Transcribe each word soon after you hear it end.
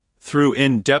Through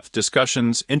in-depth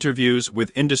discussions, interviews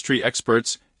with industry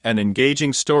experts, and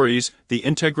engaging stories, the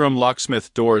Integrum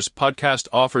Locksmith Doors podcast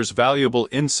offers valuable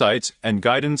insights and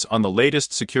guidance on the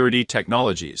latest security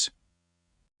technologies.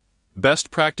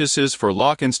 Best practices for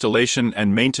lock installation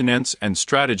and maintenance and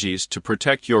strategies to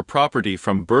protect your property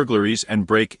from burglaries and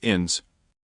break-ins.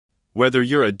 Whether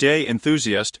you're a day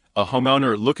enthusiast, a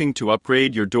homeowner looking to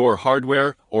upgrade your door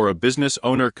hardware, or a business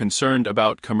owner concerned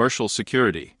about commercial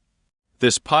security,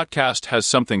 this podcast has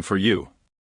something for you.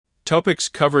 Topics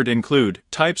covered include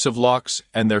types of locks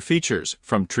and their features,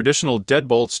 from traditional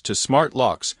deadbolts to smart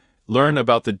locks. Learn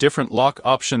about the different lock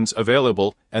options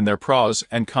available and their pros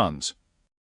and cons.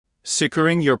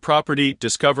 Securing your property.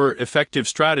 Discover effective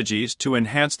strategies to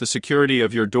enhance the security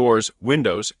of your doors,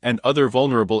 windows, and other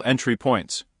vulnerable entry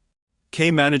points. Key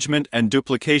management and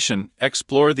duplication.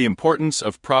 Explore the importance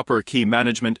of proper key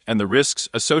management and the risks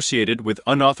associated with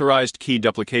unauthorized key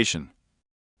duplication.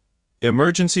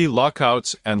 Emergency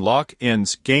lockouts and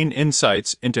lock-ins. Gain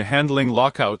insights into handling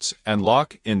lockouts and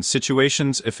lock-in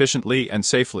situations efficiently and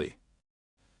safely.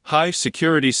 High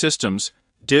security systems.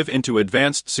 Dive into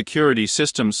advanced security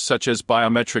systems such as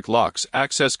biometric locks,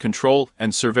 access control,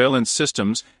 and surveillance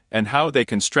systems, and how they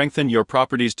can strengthen your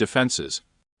property's defenses.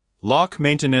 Lock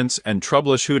maintenance and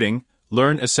troubleshooting.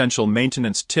 Learn essential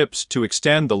maintenance tips to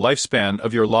extend the lifespan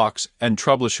of your locks and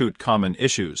troubleshoot common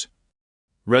issues.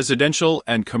 Residential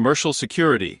and commercial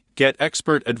security. Get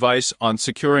expert advice on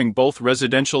securing both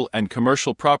residential and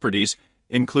commercial properties,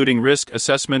 including risk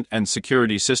assessment and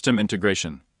security system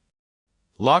integration.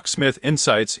 Locksmith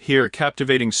insights. Hear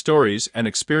captivating stories and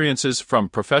experiences from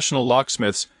professional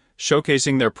locksmiths,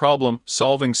 showcasing their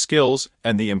problem-solving skills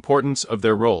and the importance of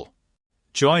their role.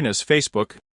 Join us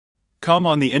Facebook. Come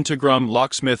on the Integrum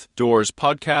Locksmith Doors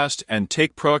podcast and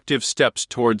take proactive steps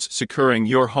towards securing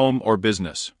your home or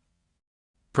business.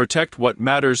 Protect what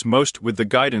matters most with the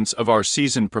guidance of our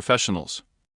seasoned professionals.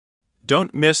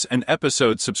 Don't miss an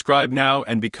episode. Subscribe now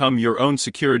and become your own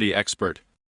security expert.